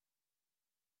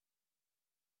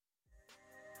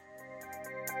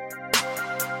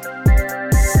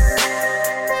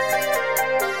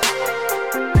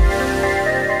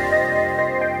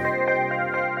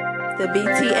The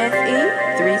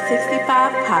BTSE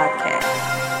 365 podcast.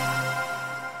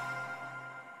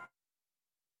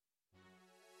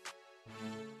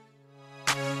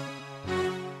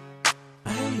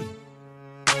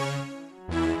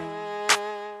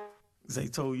 Zay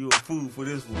told you a fool for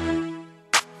this one.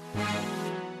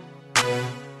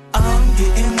 I'm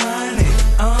getting money.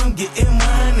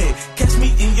 Catch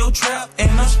me in your trap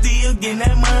and I'm still getting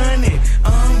that money.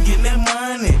 I'm getting that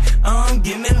money.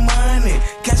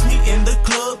 Catch me in the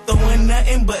club throwing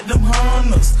nothing but them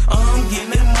hunters. I'm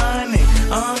getting that money.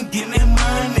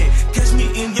 Catch me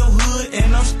in your hood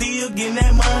and I'm still getting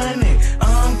that money.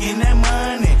 I'm getting that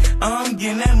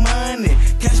money.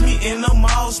 Catch me in the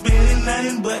mall spending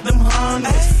nothing but them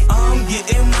hunters. I'm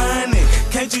getting money.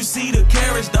 Can't you see the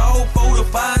carriage, dog? 4 to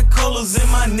 5 colors in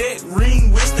my neck,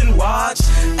 ring, wrist, and watch.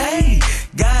 Hey,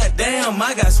 goddamn,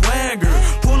 I got swagger.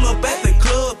 Pull up at the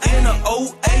club in a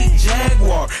 08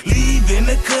 Jaguar, leaving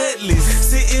the cutlass,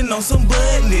 sitting on some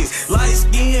buttons. Light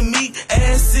skin meat,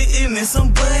 ass sitting in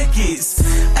some buckets.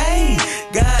 Hey,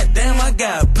 goddamn, I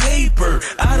got paper.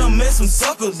 I done met some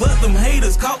suckers, but them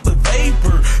haters caught the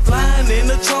vapor. Flying in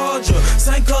the Charger,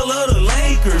 same color the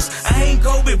Lakers. I ain't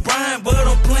Kobe Bryant, but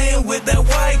I'm playing with that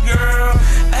white girl.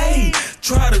 Hey,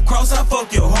 try to cross, I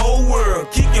fuck your whole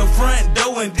world. Kick your front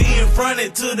door and then front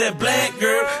it to that black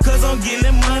girl. Cause I'm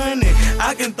getting money,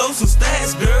 I can throw some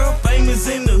stats, girl. Famous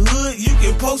in the hood, you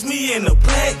can post me in the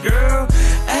black, girl.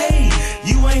 Hey,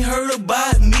 you ain't heard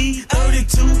about me.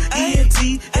 32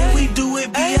 ENT, and we do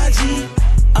it B.I.G.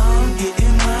 I'm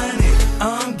getting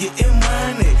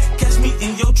money. Catch me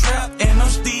in your trap and I'm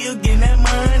still getting that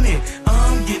money.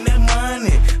 I'm getting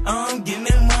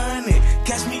that money.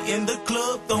 Catch me in the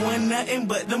club throwing nothing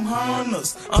but them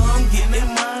hunters. I'm getting that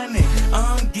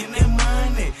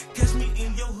money. Catch me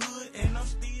in your hood and I'm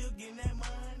still getting that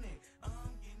money. I'm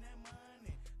getting that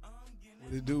money.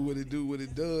 What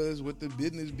it does, what the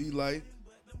business be like.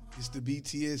 It's the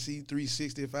BTSE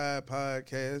 365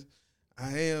 podcast.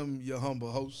 I am your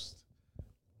humble host,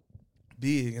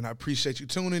 Big, and I appreciate you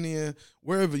tuning in,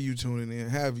 wherever you tuning in,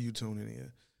 however you tuning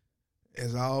in.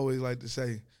 As I always like to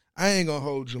say, I ain't gonna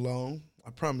hold you long. I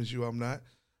promise you I'm not.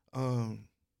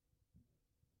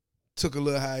 Took a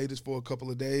little hiatus for a couple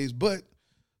of days, but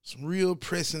some real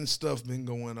pressing stuff been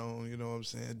going on, you know what I'm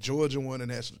saying? Georgia won the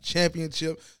national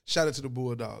championship. Shout out to the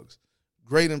Bulldogs.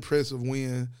 Great impressive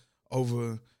win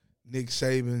over Nick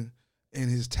Saban and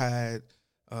his Tide.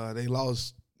 They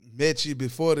lost Mechie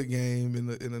before the game in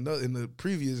the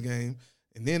previous game,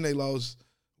 and then they lost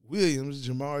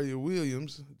Jamarion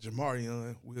Williams.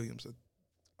 I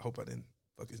hope I didn't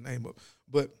fuck his name up.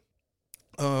 But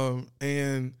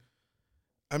and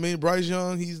I mean Bryce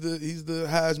Young, he's the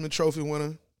Heisman Trophy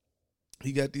winner.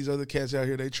 He got these other cats out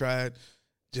here. They tried,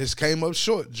 just came up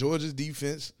short. Georgia's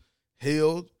defense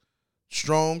held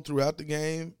strong throughout the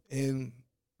game, and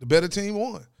the better team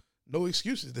won. No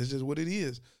excuses. That's just what it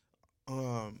is.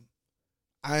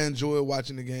 I enjoyed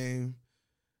watching the game.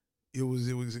 It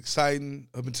was exciting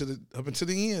up until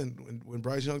the end when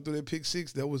Bryce Young threw that pick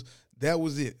six. That was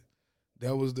it.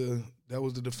 That was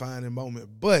the defining moment.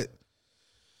 But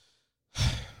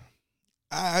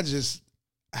I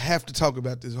have to talk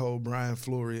about this whole Brian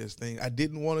Flores thing. I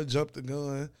didn't want to jump the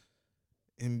gun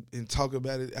and talk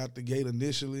about it out the gate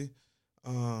initially.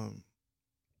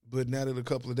 But now that a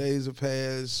couple of days have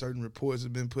passed, certain reports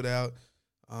have been put out.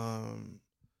 A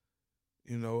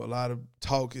lot of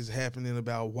talk is happening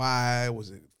about why.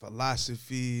 Was it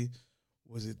philosophy?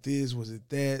 Was it this? Was it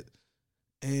that?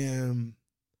 And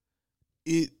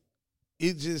it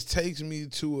just takes me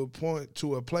to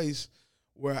a place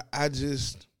where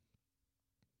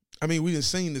we done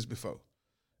seen this before.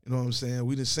 You know what I'm saying?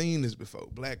 We done seen this before.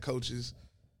 Black coaches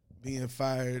being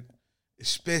fired,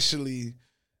 especially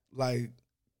like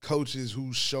coaches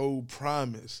who show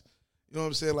promise. You know what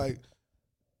I'm saying? Like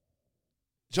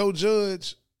Joe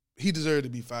Judge, he deserved to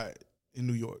be fired in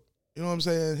New York. You know what I'm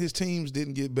saying? His teams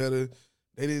didn't get better.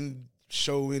 They didn't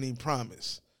show any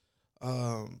promise.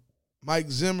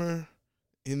 Mike Zimmer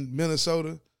in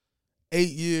Minnesota, 8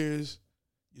 years.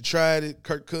 You tried it.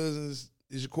 Kirk Cousins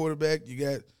is your quarterback. You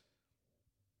got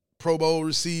Pro Bowl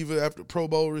receiver after Pro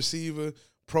Bowl receiver,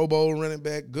 Pro Bowl running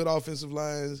back, good offensive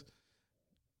lines,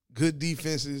 good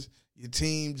defenses. Your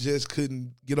team just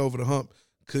couldn't get over the hump,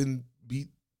 couldn't beat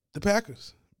the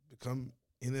Packers, become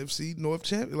NFC North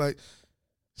champion, like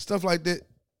stuff like that.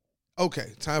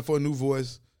 Okay, time for a new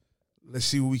voice. Let's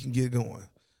see what we can get going.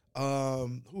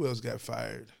 Who else got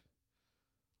fired?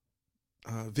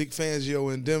 Vic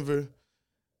Fangio in Denver.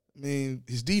 I mean,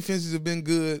 his defenses have been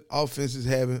good. Offenses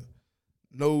haven't.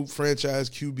 No franchise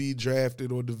QB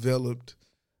drafted or developed.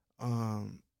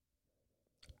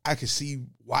 I could see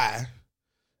why.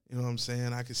 You know what I'm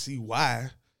saying? I could see why.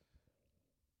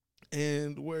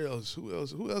 And where else? Who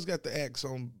else? Who else got the axe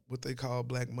on what they call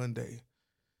Black Monday?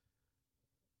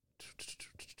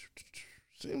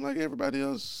 Seemed like everybody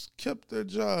else kept their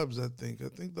jobs, I think. I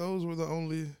think those were the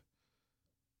only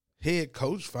head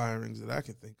coach firings that I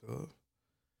can think of.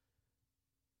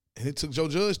 And it took Joe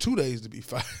Judge 2 days to be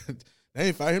fired. They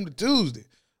ain't fired him to Tuesday.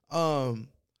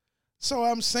 So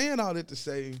I'm saying all that to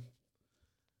say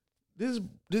this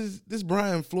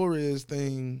Brian Flores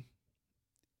thing,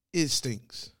 it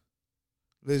stinks.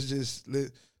 Let's just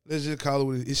call it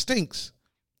what it is. It stinks.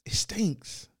 It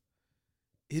stinks.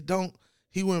 It don't.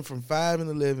 He went from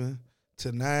 5-11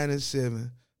 to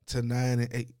 9-7 to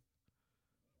 9-8.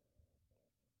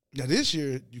 Now this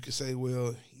year you could say,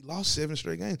 well, he lost 7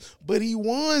 straight games, but he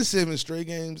won 7 straight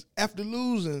games after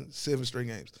losing 7 straight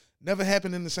games. Never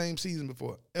happened in the same season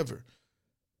before, ever.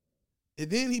 And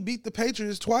then he beat the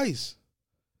Patriots twice.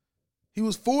 He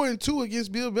was 4-2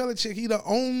 against Bill Belichick. He the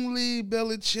only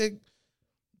Belichick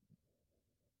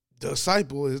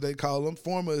disciple, as they call him,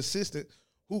 former assistant,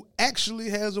 who actually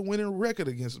has a winning record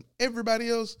against him. Everybody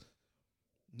else,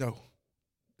 no.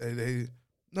 They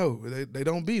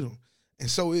don't beat him. And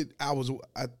so I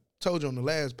told you on the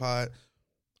last pod,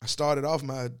 I started off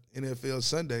my NFL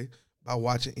Sunday by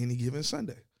watching Any Given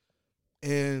Sunday.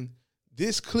 And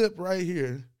this clip right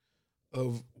here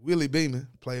of Willie Beeman,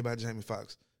 played by Jamie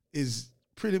Foxx, is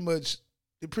pretty much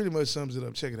sums it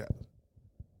up. Check it out.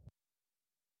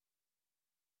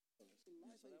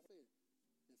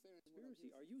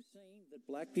 Are you saying that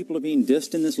black people are being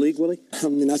dissed in this league, Willie? I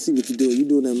mean, I see what you're doing. You're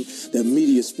doing that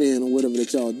media spin or whatever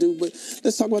that y'all do. But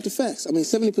let's talk about the facts. I mean,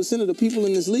 70% of the people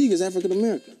in this league is African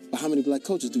American. But how many black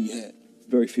coaches do you have?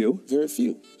 Very few. Very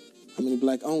few. How many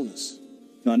black owners?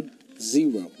 None.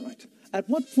 0. Right. At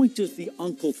what point does the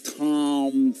Uncle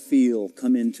Tom feel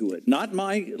come into it? Not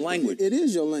my language. It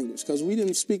is your language, because we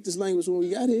didn't speak this language when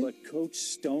we got here. But Coach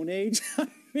Stone Age, I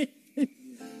mean,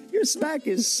 your smack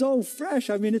is so fresh.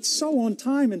 I mean, it's so on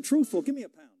time and truthful. Give me a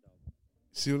pound.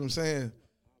 See what I'm saying?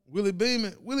 Willie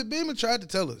Beeman tried to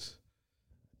tell us.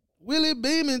 Willie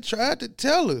Beeman tried to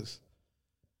tell us.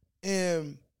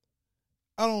 And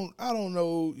I don't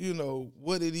know,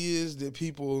 what it is that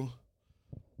people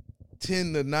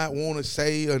tend to not want to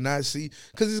say or not see.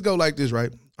 Because it go like this,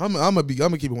 right? I'm gonna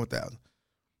keep it 1,000.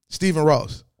 Stephen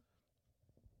Ross,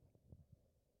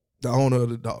 the owner of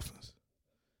the Dolphins.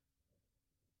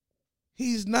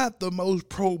 He's not the most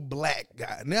pro-black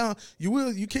guy. Now,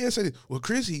 you can't say this. Well,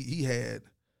 Chris, he had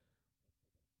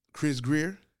Chris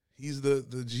Greer. He's the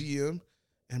GM.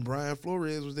 And Brian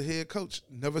Flores was the head coach.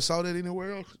 Never saw that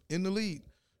anywhere else in the league.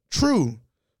 True.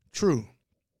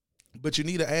 But you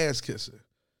need an ass kisser.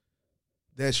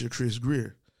 That's your Chris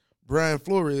Greer. Brian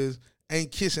Flores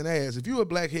ain't kissing ass. If you're a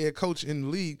black head coach in the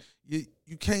league,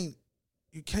 you can't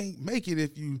make it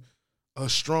if you a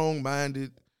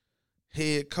strong-minded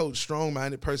head coach,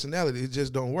 strong-minded personality. It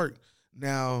just don't work.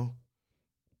 Now,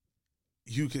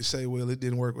 you could say, well, it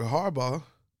didn't work with Harbaugh.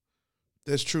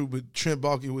 That's true, but Trent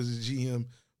Baalke was his GM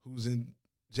who's in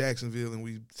Jacksonville, and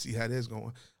we see how that's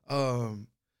going.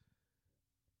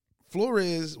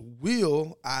 Flores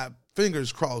will,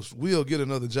 fingers crossed, will get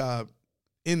another job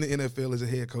in the NFL as a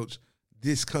head coach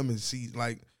this coming season.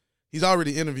 Like, he's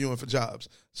already interviewing for jobs.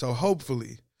 So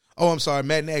hopefully,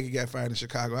 Matt Nagy got fired in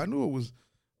Chicago. I knew it was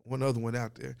one other one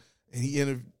out there.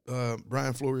 And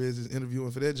Brian Flores is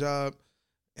interviewing for that job.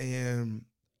 And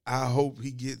I hope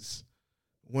he gets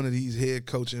one of these head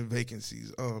coaching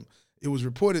vacancies. It was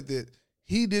reported that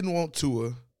he didn't want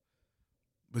Tua,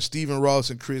 but Stephen Ross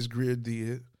and Chris Greer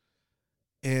did.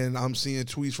 And I'm seeing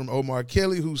tweets from Omar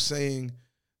Kelly who's saying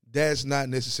that's not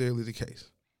necessarily the case.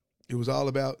 It was all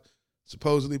about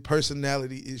supposedly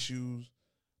personality issues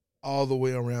all the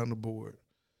way around the board.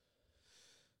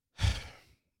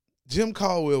 Jim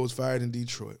Caldwell was fired in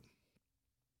Detroit.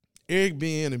 Eric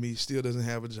Bieniemy still doesn't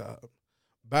have a job.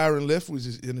 Byron Leftwich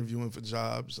is interviewing for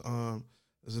jobs.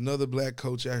 There's another black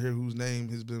coach out here whose name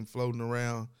has been floating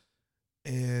around.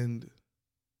 And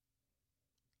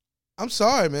I'm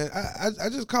sorry, man. I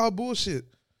just call bullshit.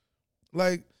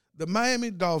 Like, the Miami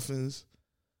Dolphins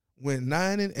went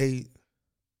 9-8,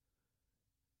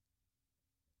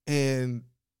 and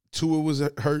Tua was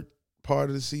hurt part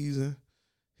of the season.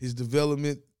 His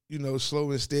development,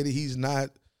 slow and steady. He's not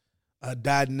a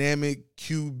dynamic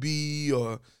QB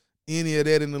or any of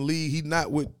that in the league. He's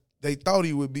not what they thought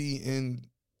he would be in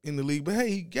the league. But, hey,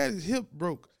 he got his hip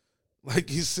broke like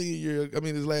his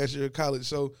his last year of college.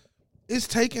 So it's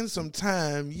taken some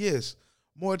time, yes,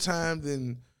 more time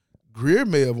than Greer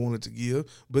may have wanted to give.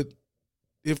 But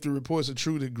if the reports are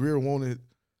true that Greer wanted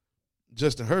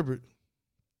Justin Herbert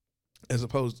as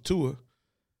opposed to Tua.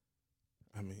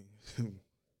 I mean,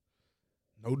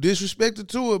 no disrespect to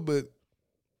Tua, but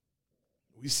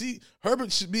we see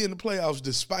Herbert should be in the playoffs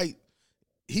despite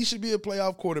he should be a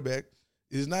playoff quarterback.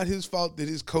 It's not his fault that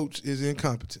his coach is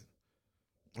incompetent.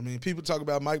 I mean, people talk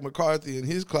about Mike McCarthy and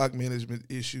his clock management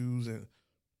issues and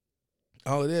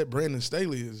all of that. Brandon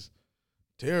Staley is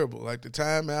terrible. Like the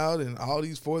timeout and all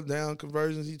these fourth down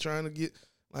conversions he's trying to get.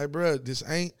 Like, bruh, this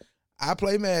ain't – I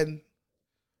play Madden.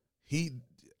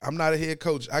 I'm not a head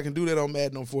coach. I can do that on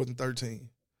Madden on 4th and 13.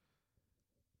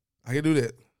 I can do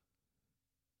that.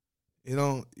 It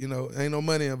don't, ain't no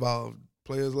money involved.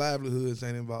 Players' livelihoods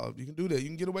ain't involved. You can do that. You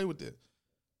can get away with that.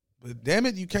 But damn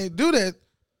it, you can't do that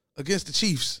against the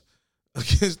Chiefs,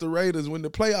 against the Raiders when the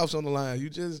playoffs on the line. You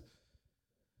just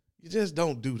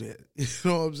don't do that. You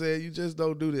know what I'm saying? You just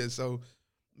don't do that. So,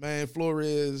 man,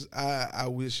 Flores, I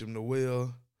wish him the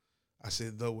well. I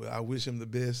said the well. I wish him the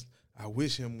best. I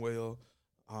wish him well.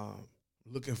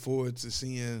 Looking forward to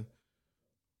seeing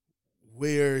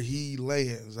where he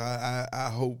lands.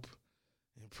 I hope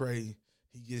and pray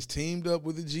he gets teamed up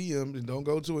with a GM and don't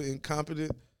go to an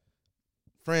incompetent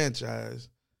franchise.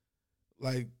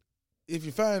 Like, if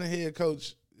you find a head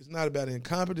coach, it's not about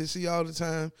incompetency all the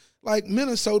time. Like,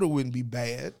 Minnesota wouldn't be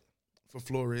bad for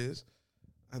Flores.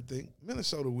 I think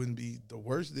Minnesota wouldn't be the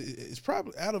worst. It's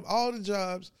probably, out of all the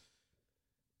jobs,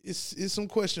 it's some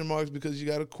question marks because you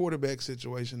got a quarterback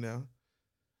situation now.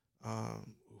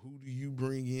 Who do you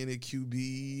bring in at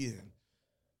QB, and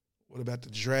what about the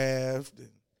draft? And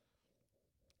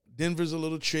Denver's a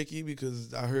little tricky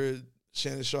because I heard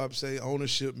Shannon Sharp say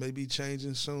ownership may be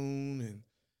changing soon, and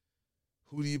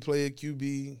who do you play at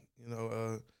QB?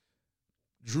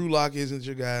 Drew Lock isn't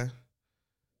your guy.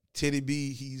 Teddy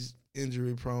B, he's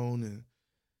injury prone, and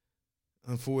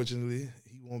unfortunately,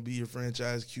 he won't be your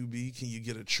franchise QB. Can you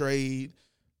get a trade?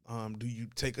 Do you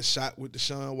take a shot with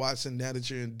Deshaun Watson now that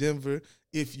you're in Denver?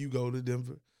 If you go to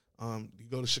Denver, you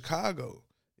go to Chicago.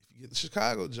 If you get the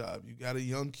Chicago job, you got a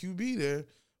young QB there,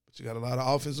 but you got a lot of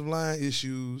offensive line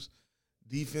issues.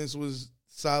 Defense was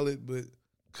solid, but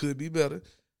could be better.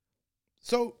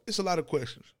 So it's a lot of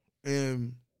questions.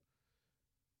 And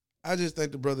I just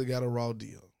think the brother got a raw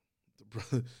deal. The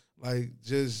brother,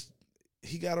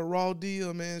 he got a raw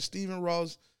deal, man. Stephen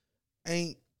Ross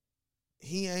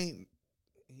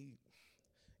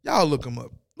y'all look him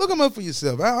up. Look him up for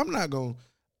yourself. I'm not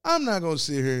gonna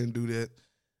sit here and do that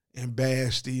and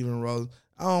bash Stephen Ross.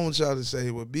 I don't want y'all to say,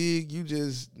 well, Big,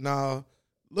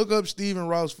 look up Stephen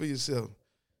Ross for yourself.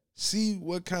 See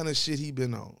what kind of shit he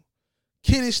been on.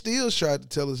 Kenny Stills tried to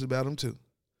tell us about him too.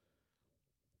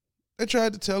 They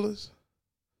tried to tell us.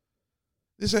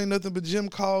 This ain't nothing but Jim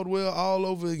Caldwell all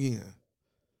over again.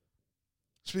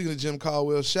 Speaking of Jim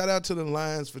Caldwell, shout out to the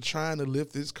Lions for trying to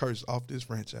lift this curse off this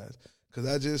franchise. Because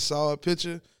I just saw a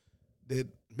picture that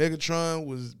Megatron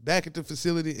was back at the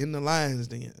facility in the Lions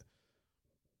den.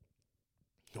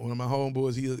 One of my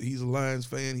homeboys, he's a Lions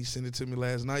fan. He sent it to me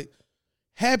last night.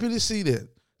 Happy to see that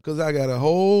because I got a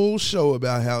whole show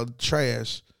about how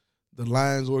trash the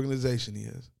Lions organization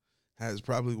is. How it's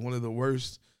probably one of the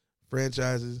worst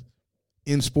franchises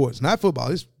in sports. Not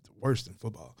football. It's worse than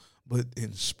football. But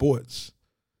in sports,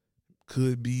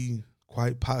 could be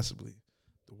quite possibly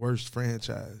the worst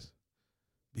franchise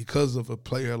because of a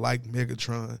player like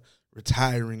Megatron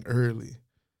retiring early.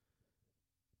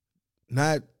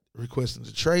 Not requesting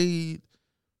a trade,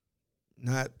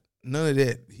 none of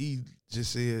that. He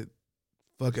just said,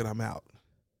 fuck it, I'm out.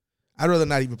 I'd rather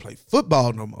not even play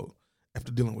football no more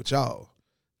after dealing with y'all.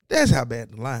 That's how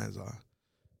bad the Lions are.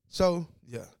 So,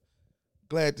 yeah,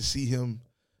 glad to see him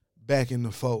back in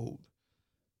the fold.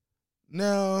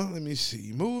 Now, let me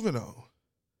see. Moving on.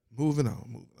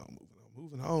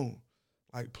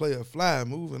 Like Player Fly,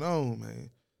 moving on, man.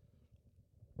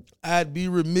 I'd be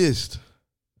remiss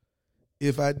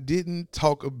if I didn't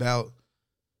talk about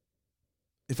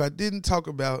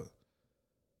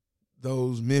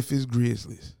those Memphis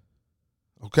Grizzlies.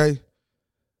 Okay?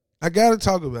 I gotta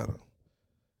talk about them.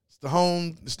 It's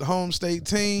the home state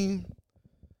team.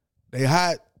 They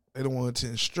hot. They done won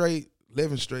 10 straight,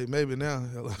 11 straight, maybe now.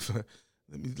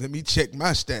 Let me check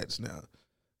my stats now.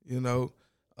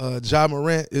 Ja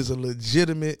Morant is a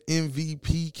legitimate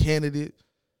MVP candidate.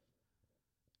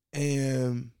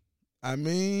 And, I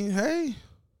mean, hey,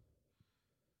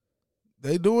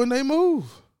 they doing they move.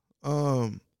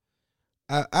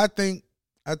 I think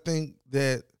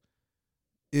that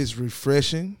it's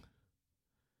refreshing.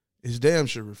 It's damn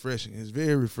sure refreshing. It's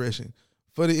very refreshing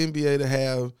for the NBA to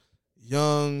have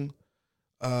young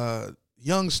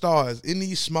stars in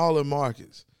these smaller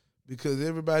markets because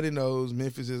everybody knows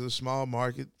Memphis is a small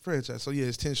market franchise. So, yeah,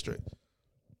 it's 10 straight.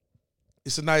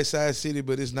 It's a nice-sized city,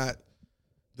 but it's not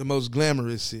the most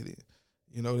glamorous city.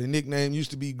 You know, the nickname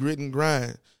used to be Grit and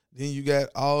Grind. Then you got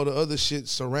all the other shit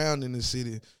surrounding the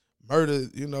city. Murder,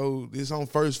 you know, it's on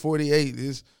First 48.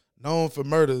 It's known for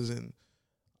murders and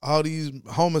all these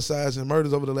homicides and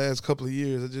murders over the last couple of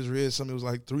years. I just read something, it was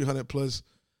like 300-plus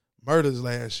murders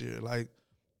last year. Like,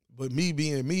 but me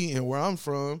being me and where I'm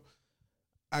from,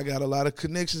 I got a lot of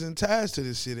connections and ties to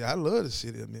this city. I love the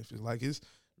city of Memphis. Like, it's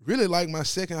really like my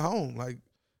second home. Like,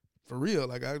 for real.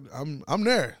 Like, I'm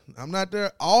there. I'm not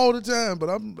there all the time, but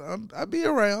I be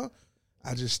around.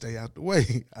 I just stay out the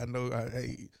way. I know.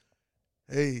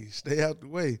 Hey, stay out the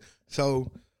way.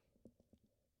 So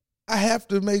I have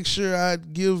to make sure I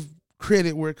give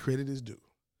credit where credit is due.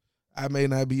 I may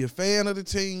not be a fan of the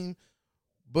team,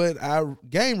 but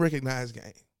game recognize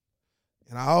game.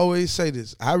 And I always say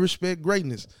this, I respect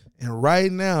greatness. And right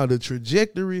now, the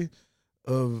trajectory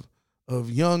of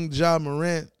young Ja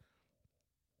Morant,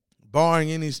 barring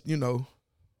any, you know,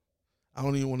 I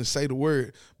don't even want to say the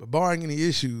word, but barring any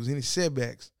issues, any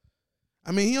setbacks,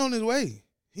 I mean, he on his way.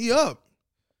 He up.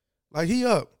 Like, he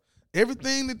up.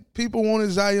 Everything that people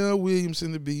wanted Zion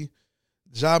Williamson to be,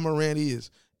 Ja Morant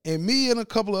is. And me and a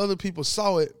couple of other people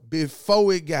saw it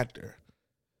before it got there.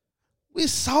 We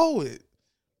saw it.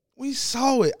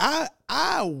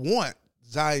 I want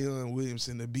Zion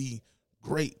Williamson to be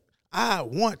great. I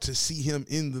want to see him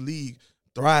in the league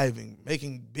thriving,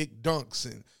 making big dunks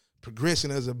and progressing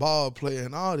as a ball player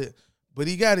and all that. But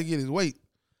he got to get his weight.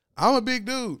 I'm a big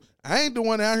dude. I ain't the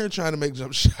one out here trying to make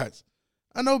jump shots.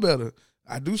 I know better.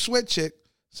 I do sweat check.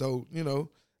 So, you know,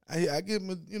 I get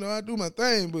my, you know, I do my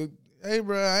thing. But, hey,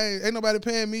 bro, ain't nobody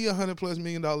paying me $100+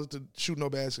 million to shoot no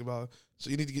basketball.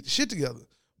 So you need to get the shit together.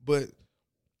 But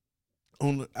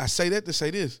I say that to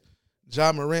say this.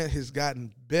 Ja Morant has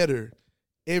gotten better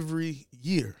every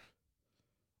year.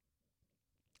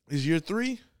 Is year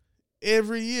 3?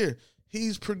 Every year.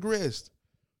 He's progressed.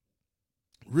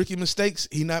 Rookie mistakes,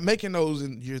 he not making those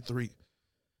in year 3.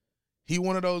 He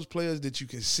one of those players that you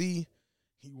can see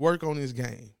he work on his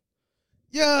game.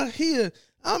 Yeah,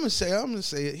 I'm gonna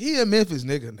say it. He a Memphis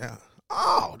nigga now.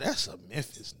 Oh, that's a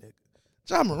Memphis nigga.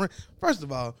 Ja Morant. First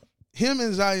of all, him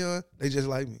and Zion, they just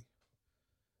like me.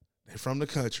 They from the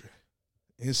country.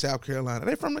 In South Carolina.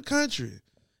 They from the country.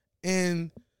 And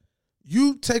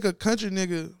you take a country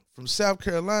nigga from South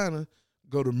Carolina,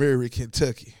 go to Murray,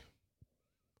 Kentucky.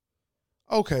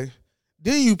 Okay.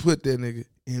 Then you put that nigga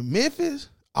in Memphis.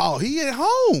 Oh, he at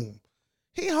home.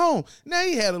 He home. Now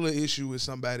he had a little issue with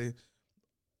somebody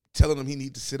telling him he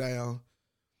need to sit down.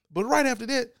 But right after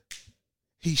that,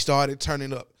 he started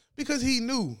turning up because he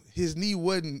knew his knee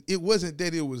wasn't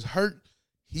that it was hurt.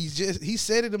 He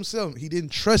said it himself. He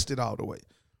didn't trust it all the way.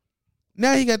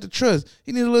 Now he got the trust.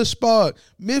 He need a little spark.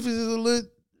 Memphis is a little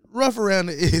rough around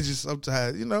the edges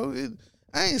sometimes. You know,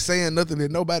 I ain't saying nothing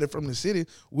that nobody from the city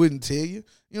wouldn't tell you.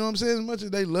 You know what I'm saying? As much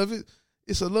as they love it,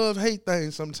 it's a love-hate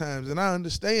thing sometimes, and I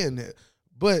understand that.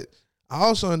 But I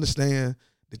also understand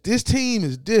that this team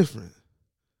is different.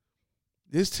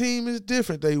 This team is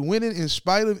different. They winning in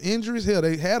spite of injuries. Hell,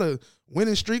 they had a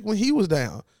winning streak when he was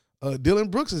down. Dylan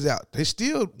Brooks is out. They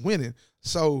still winning.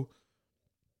 So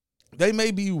they may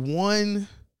be one,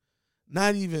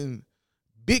 not even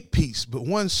big piece, but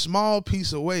one small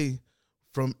piece away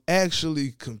from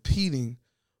actually competing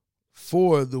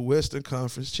for the Western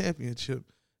Conference Championship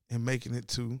and making it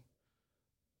to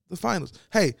the finals.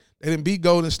 Hey, they didn't beat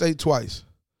Golden State twice.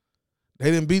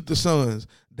 They didn't beat the Suns.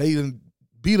 They didn't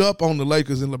beat up on the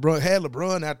Lakers, and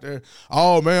LeBron out there.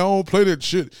 Oh, man, I don't play that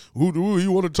shit. Who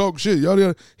you want to talk shit?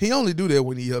 Y'all, he only do that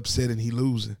when he upset and he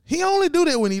losing. He only do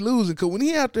that when he losing, because when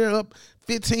he out there up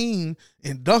 15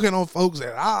 and dunking on folks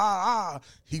that,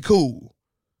 he cool.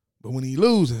 But when he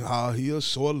losing, he a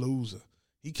sore loser.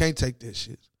 He can't take that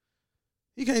shit.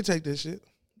 He can't take that shit.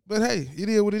 But, hey, it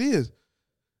is what it is.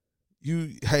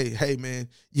 Hey, man,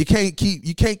 you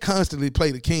can't constantly play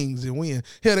the Kings and win.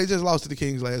 Hell, they just lost to the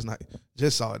Kings last night.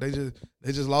 Just saw it.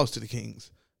 They just lost to the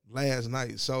Kings last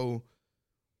night. So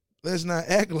let's not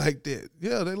act like that.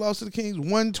 Yeah, they lost to the Kings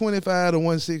 125 to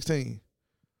 116.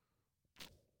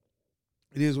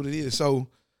 It is what it is. So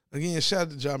again, shout out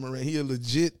to Ja Morant. He a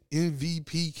legit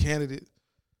MVP candidate.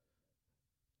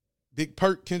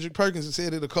 Kendrick Perkins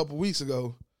said it a couple weeks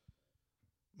ago.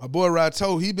 My boy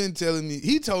Rato,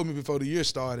 he told me before the year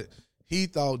started, he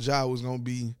thought Ja was going to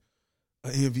be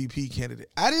an MVP candidate.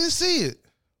 I didn't see it.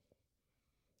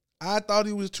 I thought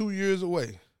he was 2 years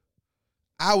away.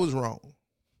 I was wrong.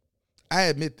 I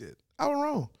admit that. I was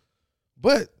wrong.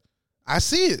 But I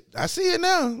see it. I see it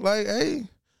now. Like, hey,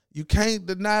 You can't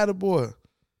deny the boy.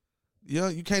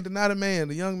 You can't deny the man.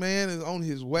 The young man is on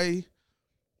his way.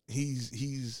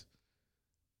 He's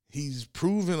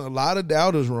proven a lot of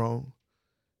doubters wrong.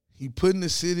 He putting the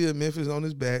city of Memphis on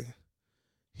his back.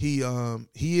 He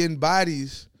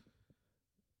embodies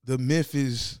the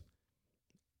Memphis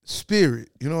spirit.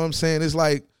 You know what I'm saying? It's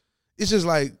just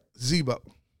like Zebo,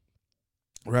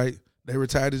 right? They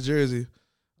retired his jersey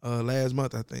last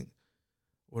month, I think,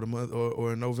 or the month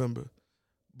or in November.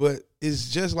 But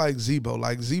it's just like Zebo.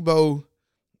 Like Zebo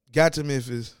got to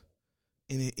Memphis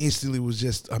and it instantly was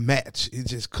just a match. It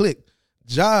just clicked.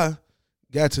 Ja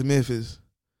got to Memphis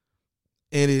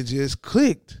and it just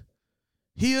clicked.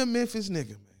 He a Memphis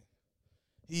nigga,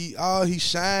 man. He's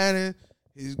shining.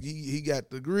 He got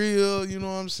the grill, you know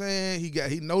what I'm saying?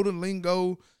 He know the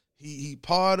lingo. He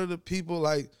part of the people,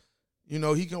 like, you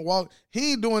know, he can walk.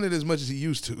 He ain't doing it as much as he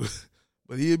used to.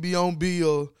 But he'll be on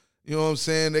Bill, you know what I'm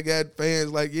saying? They got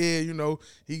fans like, yeah, you know,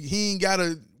 he ain't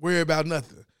gotta worry about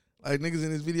nothing. Like niggas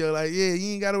in this video, like, yeah,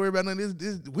 he ain't gotta worry about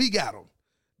nothing. We got him.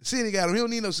 The city got him. He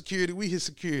don't need no security. We his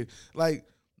security. Like,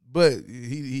 but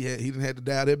he didn't have to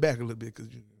dial that back a little bit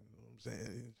because you know what I'm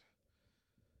saying.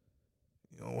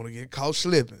 You don't want to get caught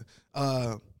slipping.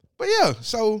 But yeah,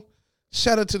 so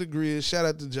shout out to the Grizz. Shout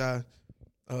out to Ja.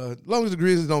 As long as the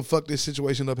Grizzlies don't fuck this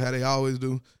situation up how they always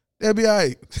do, they'll be all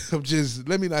right.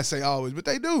 Let me not say always, but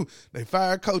they do. They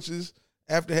fire coaches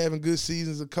after having good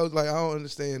seasons of coach. Like, I don't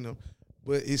understand them.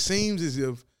 But it seems as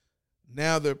if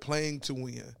now they're playing to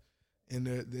win. And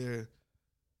they're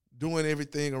doing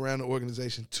everything around the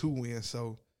organization to win.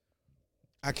 So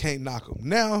I can't knock them.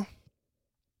 Now,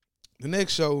 the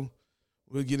next show,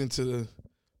 we'll get into the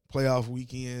playoff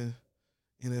weekend,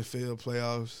 NFL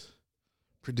playoffs,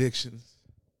 predictions.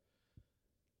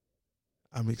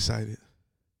 I'm excited.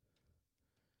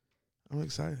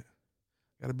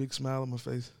 Got a big smile on my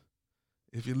face.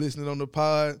 If you're listening on the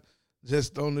pod,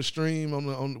 just on the stream,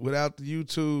 on without the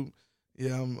YouTube,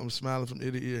 yeah, I'm smiling from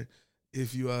ear to ear.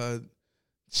 If you are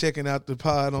checking out the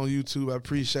pod on YouTube, I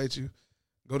appreciate you.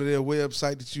 Go to their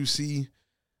website that you see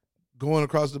going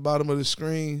across the bottom of the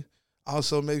screen.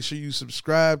 Also, make sure you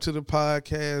subscribe to the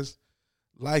podcast,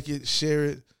 like it, share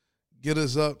it, get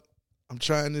us up. I'm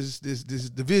trying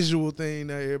the visual thing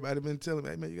now. Everybody been telling me,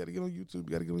 hey, man, you got to get on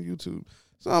YouTube.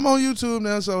 So I'm on YouTube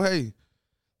now. So, hey,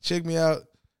 check me out.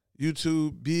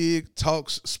 YouTube, Big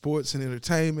Talks Sports and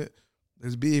Entertainment.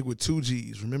 There's Big with 2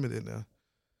 G's. Remember that now.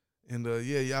 And,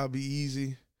 yeah, y'all be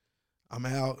easy. I'm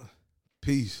out.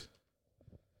 Peace.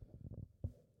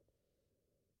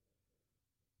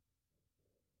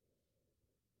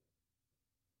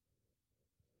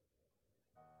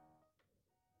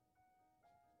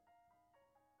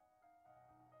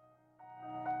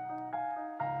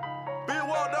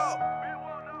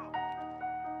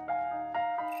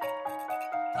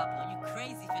 Pablo, you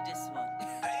crazy for this one.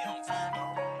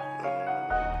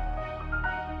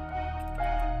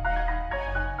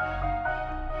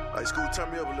 Hey, School,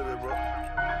 turn me up a little bit, bro.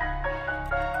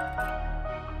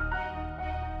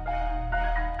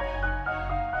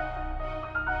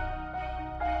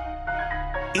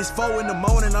 It's 4 in the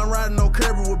morning, I'm riding on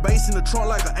Kirby with bass in the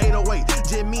trunk like an 808.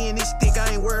 Just me and this stick,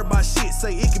 I ain't worried about shit.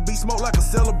 Say it could be smoked like a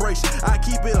celebration. I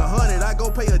keep it 100, I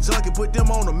go pay a junkie, put them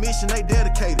on a mission, they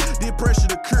dedicated. Did pressure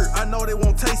to cure, I know they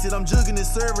won't taste it. I'm jugging and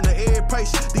serving to every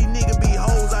patient. These niggas be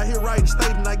hoes out here writing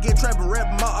statement. I get trapping,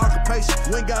 rapping my occupation.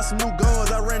 When got some new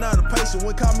guns, I ran out of patience.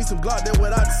 When caught me some Glock, that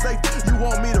without the safety. You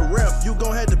want me to rap, you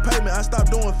gon' have to pay me. I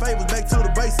stopped doing favors, back to the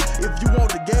basics. If you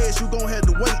want the gas, you gon' have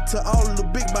to wait till all of the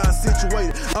big buys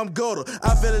situated. I'm gutter,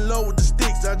 I fell in love with the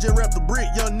sticks. I just wrapped the brick,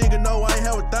 young nigga know I ain't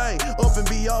have a thing. Up and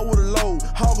be all with a load,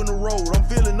 hogging the road. I'm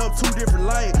filling up 2 different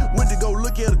lanes. Went to go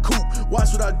look at a coupe,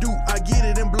 watch what I do. I get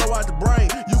it and blow out the brain.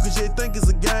 You can just think it's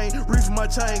a game. Reach for my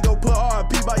chain, go put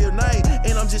RIP by your name.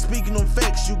 And I'm just speaking on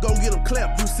facts. You gon' get them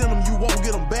clapped, you send them, you won't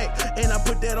get them back. And I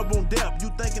put that up on depth. You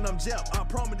thinking I'm Jap, I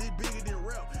promise it's bigger than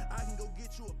rap.